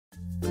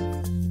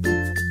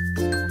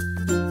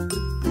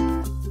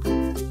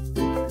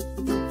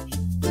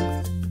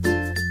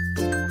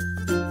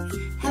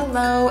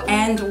Hello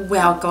and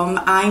welcome.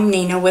 I'm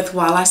Nina with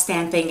Walla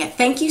Stamping.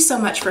 Thank you so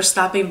much for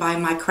stopping by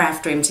my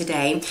craft room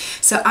today.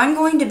 So I'm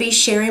going to be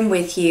sharing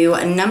with you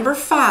number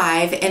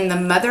 5 in the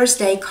Mother's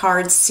Day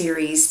card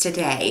series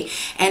today.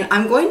 And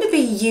I'm going to be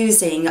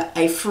using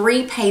a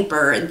free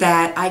paper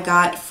that I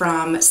got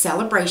from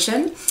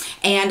Celebration.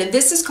 And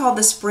this is called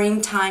the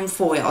Springtime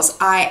Foils.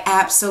 I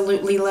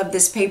absolutely love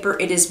this paper.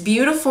 It is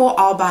beautiful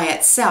all by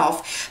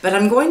itself, but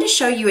I'm going to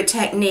show you a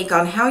technique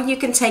on how you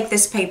can take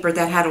this paper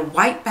that had a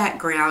white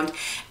background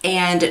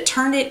and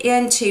turn it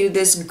into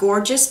this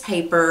gorgeous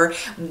paper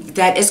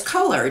that is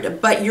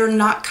colored, but you're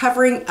not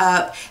covering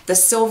up the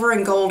silver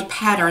and gold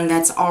pattern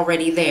that's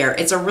already there.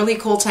 It's a really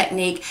cool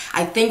technique.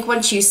 I think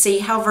once you see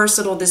how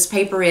versatile this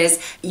paper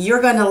is,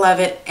 you're going to love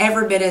it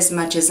every bit as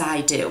much as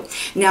I do.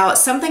 Now,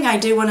 something I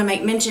do want to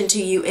make mention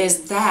to you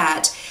is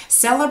that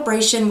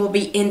Celebration will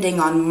be ending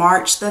on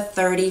March the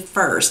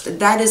 31st.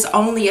 That is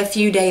only a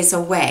few days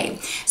away.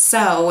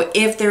 So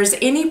if there's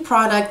any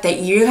product that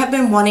you have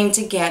been wanting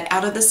to get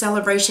out of the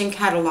Celebration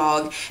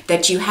catalog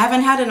that you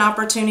haven't had an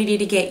opportunity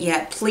to get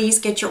yet, please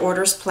get your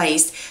orders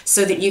placed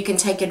so that you can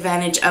take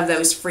advantage of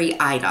those free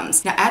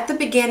items. Now, at the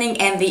beginning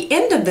and the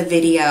end of the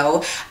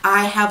video,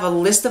 I have a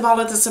list of all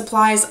of the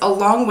supplies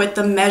along with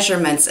the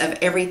measurements of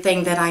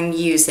everything that I'm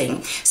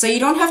using. So you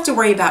don't have to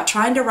worry about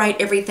trying to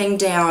write everything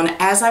down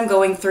as I'm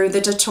going through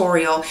the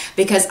tutorial,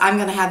 because I'm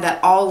going to have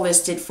that all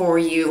listed for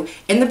you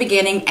in the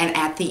beginning and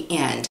at the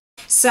end.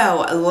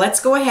 So let's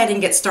go ahead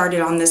and get started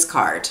on this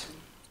card.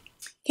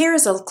 Here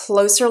is a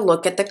closer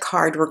look at the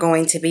card we're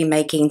going to be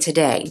making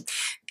today.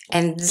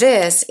 And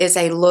this is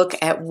a look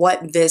at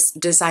what this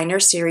designer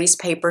series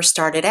paper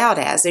started out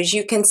as. As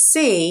you can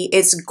see,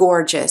 it's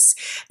gorgeous.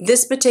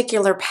 This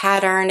particular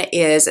pattern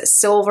is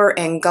silver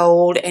and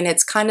gold, and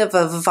it's kind of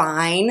a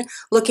vine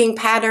looking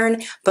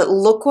pattern, but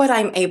look what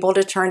I'm able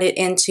to turn it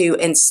into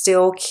and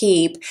still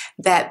keep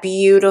that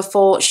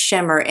beautiful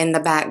shimmer in the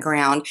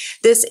background.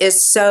 This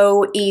is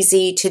so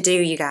easy to do,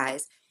 you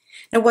guys.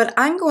 Now, what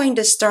I'm going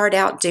to start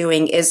out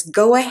doing is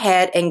go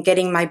ahead and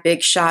getting my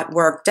big shot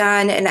work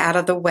done and out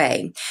of the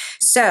way.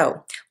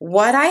 So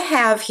what I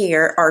have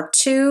here are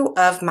 2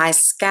 of my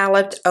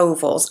scalloped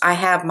ovals. I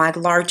have my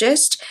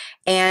largest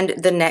and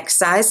the next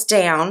size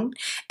down,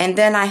 and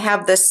then I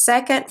have the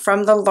second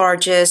from the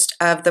largest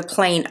of the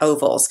plain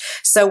ovals.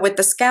 So with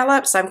the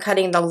scallops, I'm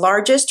cutting the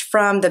largest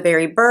from the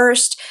berry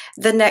burst,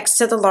 the next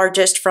to the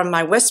largest from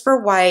my whisper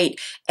white,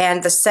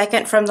 and the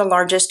second from the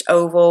largest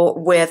oval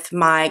with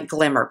my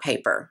glimmer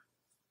paper.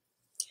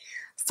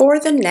 For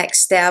the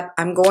next step,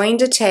 I'm going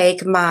to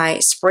take my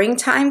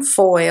Springtime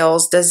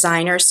Foils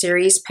Designer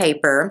Series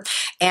paper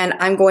and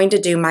I'm going to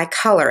do my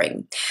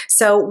coloring.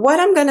 So what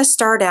I'm going to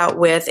start out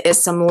with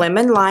is some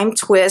Lemon Lime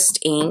Twist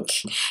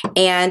ink,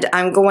 and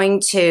I'm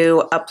going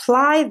to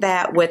apply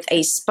that with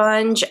a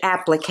sponge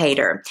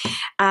applicator.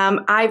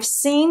 I've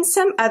seen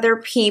some other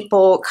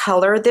people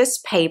color this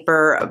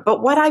paper,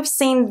 but what I've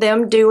seen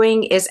them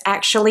doing is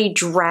actually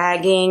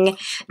dragging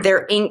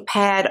their ink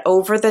pad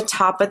over the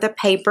top of the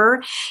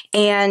paper.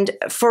 And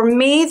for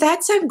me,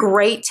 that's a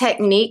great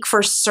technique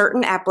for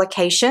certain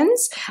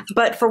applications.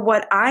 But for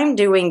what I'm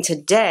doing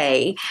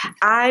today,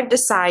 I've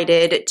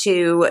decided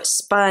to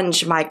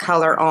sponge my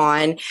color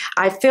on.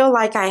 I feel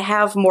like I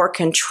have more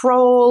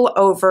control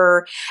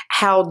over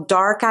how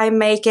dark I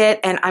make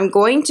it. And I'm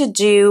going to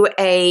do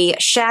a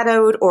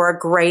shadowed or a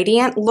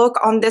gradient look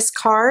on this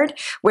card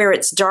where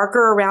it's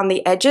darker around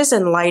the edges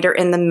and lighter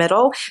in the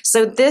middle.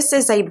 So this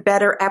is a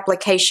better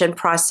application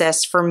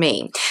process for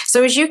me.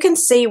 So as you can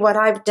see, what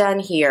I've done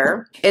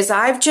here is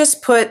I've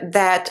just put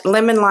that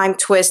lemon lime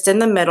twist in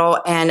the middle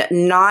and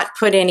not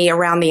put any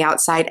around the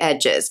outside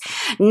edges.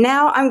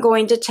 Now I'm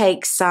going to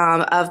take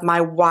some of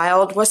my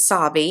wild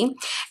wasabi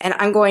and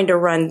I'm going to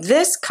run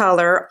this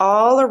color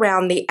all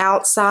around the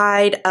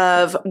outside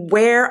of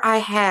where I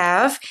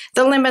have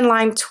the lemon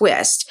lime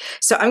twist.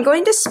 So I'm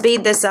going to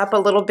speed this up a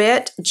little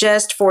bit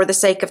just for the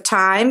sake of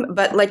time,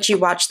 but let you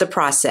watch the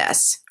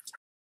process.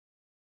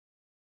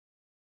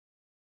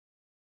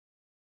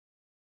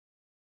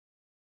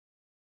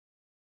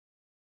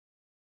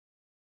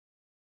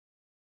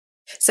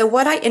 So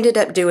what I ended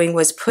up doing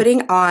was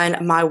putting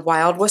on my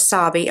wild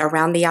wasabi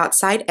around the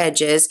outside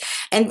edges,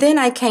 and then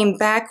I came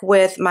back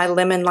with my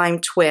lemon lime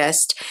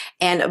twist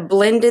and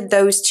blended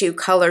those 2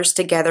 colors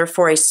together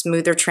for a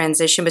smoother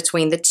transition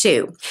between the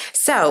 2.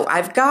 So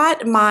I've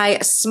got my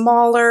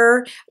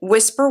smaller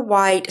whisper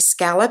white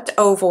scalloped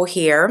oval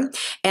here,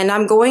 and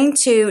I'm going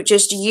to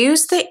just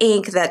use the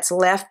ink that's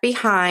left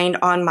behind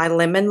on my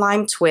lemon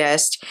lime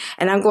twist,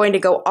 and I'm going to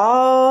go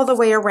all the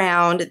way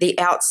around the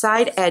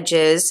outside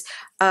edges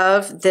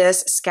of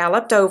this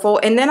scalloped oval,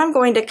 and then I'm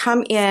going to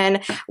come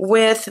in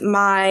with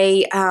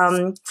my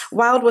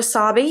wild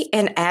wasabi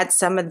and add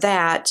some of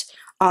that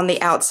on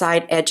the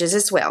outside edges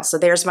as well. So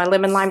there's my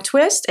lemon lime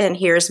twist, and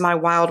here's my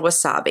wild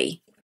wasabi.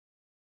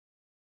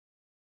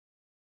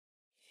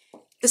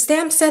 The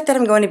stamp set that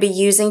I'm going to be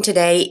using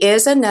today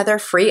is another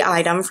free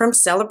item from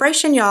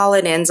Celebration, y'all.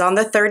 It ends on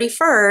the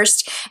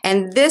 31st,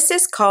 and this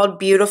is called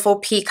Beautiful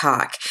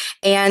Peacock.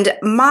 And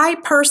my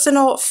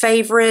personal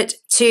favorite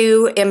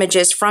two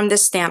images from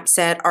this stamp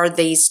set are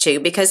these two,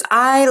 because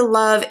I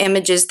love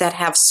images that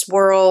have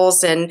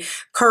swirls and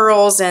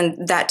curls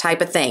and that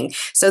type of thing.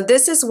 So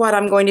this is what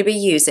I'm going to be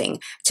using.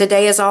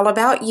 Today is all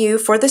about you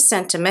for the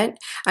sentiment.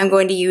 I'm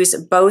going to use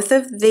both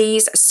of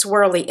these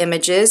swirly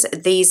images,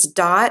 these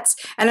dots,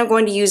 and I'm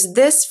going to use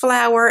this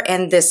flower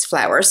and this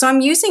flower. So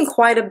I'm using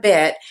quite a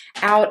bit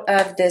out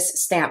of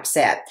this stamp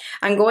set.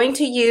 I'm going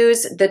to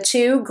use the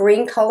two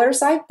green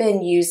colors I've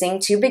been using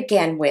to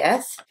begin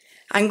with.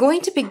 I'm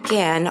going to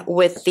begin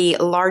with the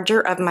larger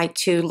of my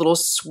two little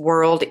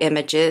swirled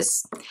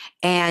images,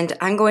 and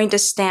I'm going to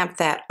stamp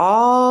that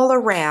all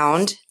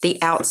around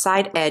the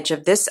outside edge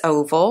of this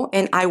oval,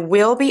 and I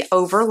will be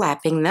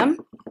overlapping them.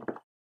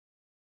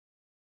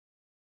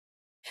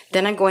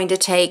 Then I'm going to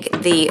take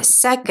the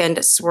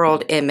second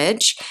swirled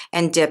image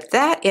and dip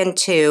that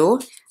into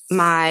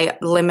my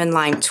lemon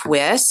lime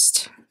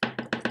twist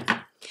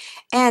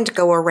and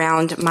go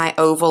around my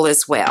oval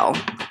as well.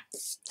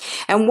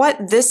 And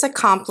what this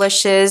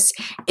accomplishes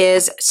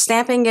is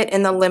stamping it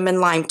in the lemon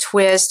lime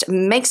twist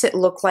makes it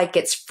look like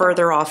it's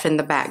further off in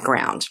the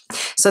background.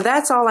 So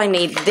that's all I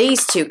need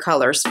these two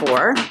colors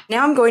for.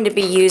 Now I'm going to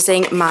be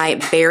using my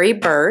Berry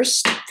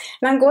Burst,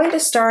 and I'm going to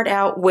start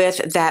out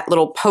with that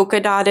little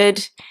polka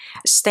dotted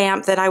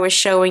stamp that I was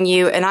showing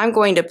you, and I'm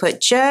going to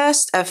put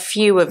just a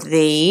few of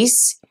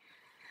these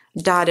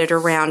dotted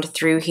around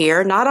through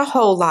here, not a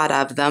whole lot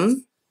of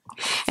them.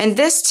 And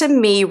this to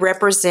me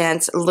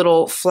represents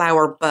little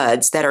flower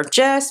buds that are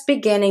just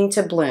beginning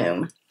to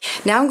bloom.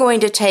 Now I'm going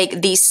to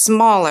take the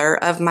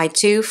smaller of my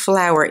two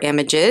flower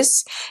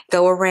images,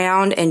 go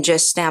around and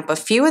just stamp a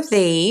few of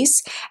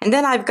these, and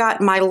then I've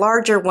got my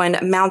larger one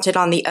mounted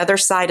on the other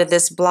side of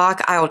this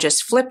block. I'll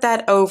just flip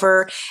that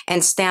over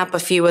and stamp a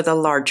few of the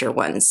larger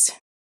ones.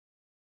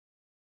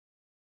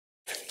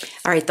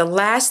 All right, the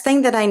last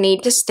thing that I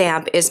need to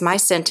stamp is my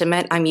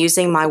sentiment. I'm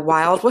using my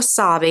Wild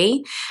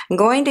Wasabi. I'm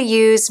going to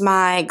use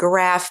my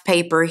graph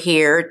paper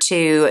here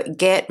to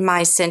get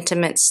my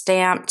sentiment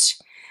stamped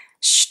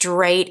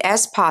straight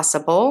as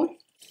possible.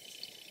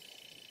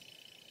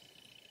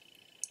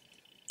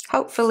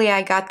 Hopefully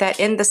I got that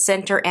in the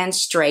center and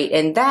straight,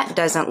 and that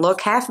doesn't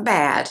look half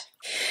bad.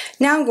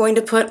 Now I'm going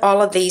to put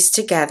all of these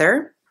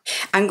together.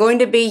 I'm going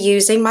to be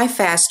using my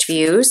fast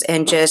fuse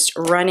and just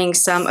running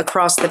some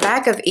across the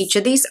back of each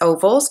of these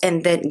ovals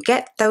and then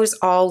get those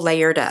all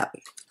layered up.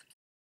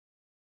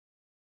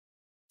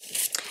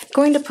 I'm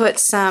going to put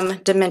some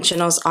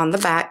dimensionals on the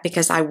back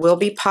because I will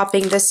be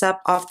popping this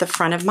up off the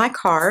front of my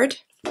card.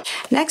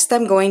 Next,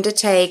 I'm going to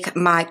take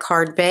my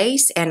card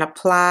base and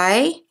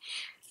apply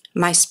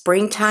my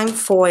springtime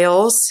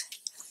foils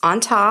on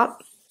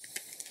top.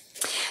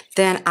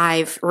 Then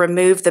I've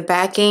removed the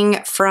backing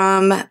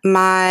from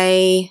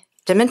my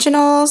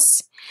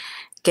dimensionals.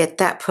 Get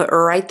that put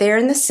right there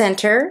in the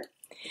center.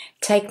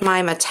 Take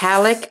my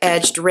metallic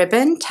edged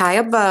ribbon, tie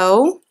a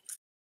bow.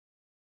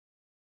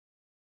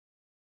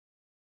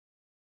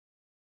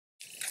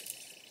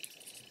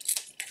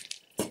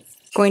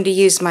 Going to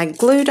use my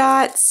glue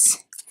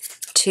dots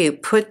to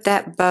put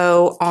that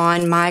bow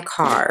on my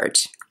card.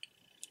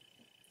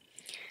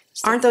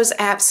 Aren't those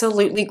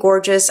absolutely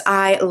gorgeous?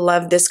 I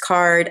love this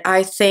card.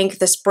 I think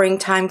the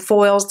Springtime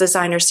Foils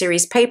Designer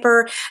Series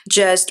paper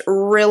just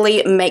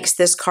really makes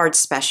this card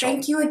special.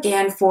 Thank you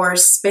again for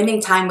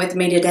spending time with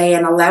me today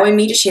and allowing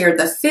me to share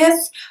the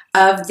 5th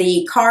of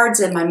the cards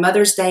in my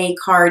Mother's Day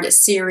card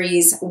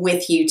series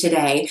with you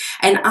today.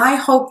 And I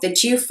hope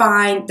that you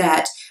find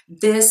that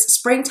this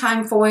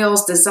Springtime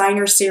Foils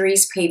Designer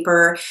Series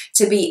paper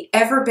to be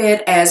every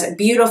bit as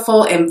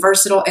beautiful and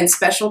versatile and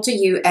special to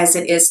you as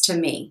it is to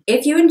me.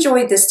 If you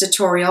enjoyed this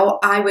tutorial,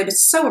 I would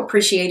so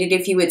appreciate it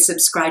if you would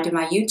subscribe to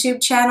my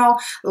YouTube channel,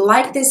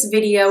 like this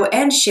video,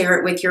 and share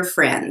it with your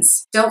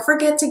friends. Don't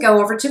forget to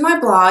go over to my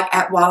blog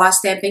at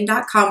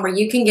wallastamping.com where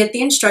you can get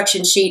the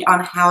instruction sheet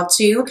on how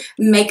to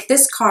make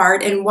this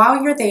card, and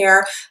while you're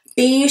there,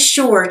 be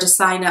sure to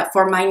sign up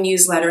for my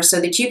newsletter so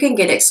that you can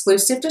get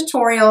exclusive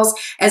tutorials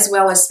as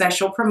well as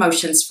special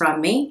promotions from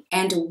me.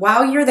 And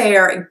while you're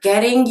there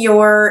getting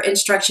your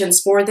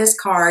instructions for this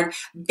card,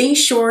 be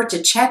sure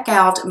to check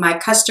out my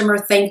customer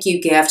thank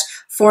you gift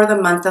for the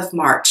month of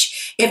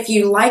March. If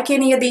you like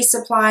any of these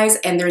supplies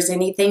and there's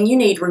anything you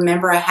need,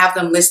 remember I have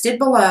them listed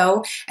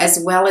below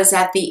as well as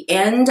at the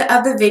end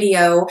of the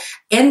video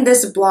in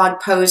this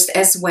blog post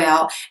as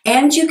well.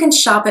 And you can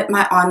shop at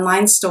my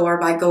online store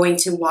by going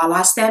to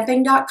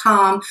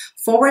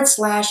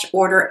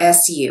wallastamping.com/order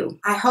SU.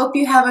 I hope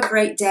you have a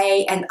great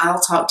day and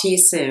I'll talk to you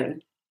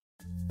soon.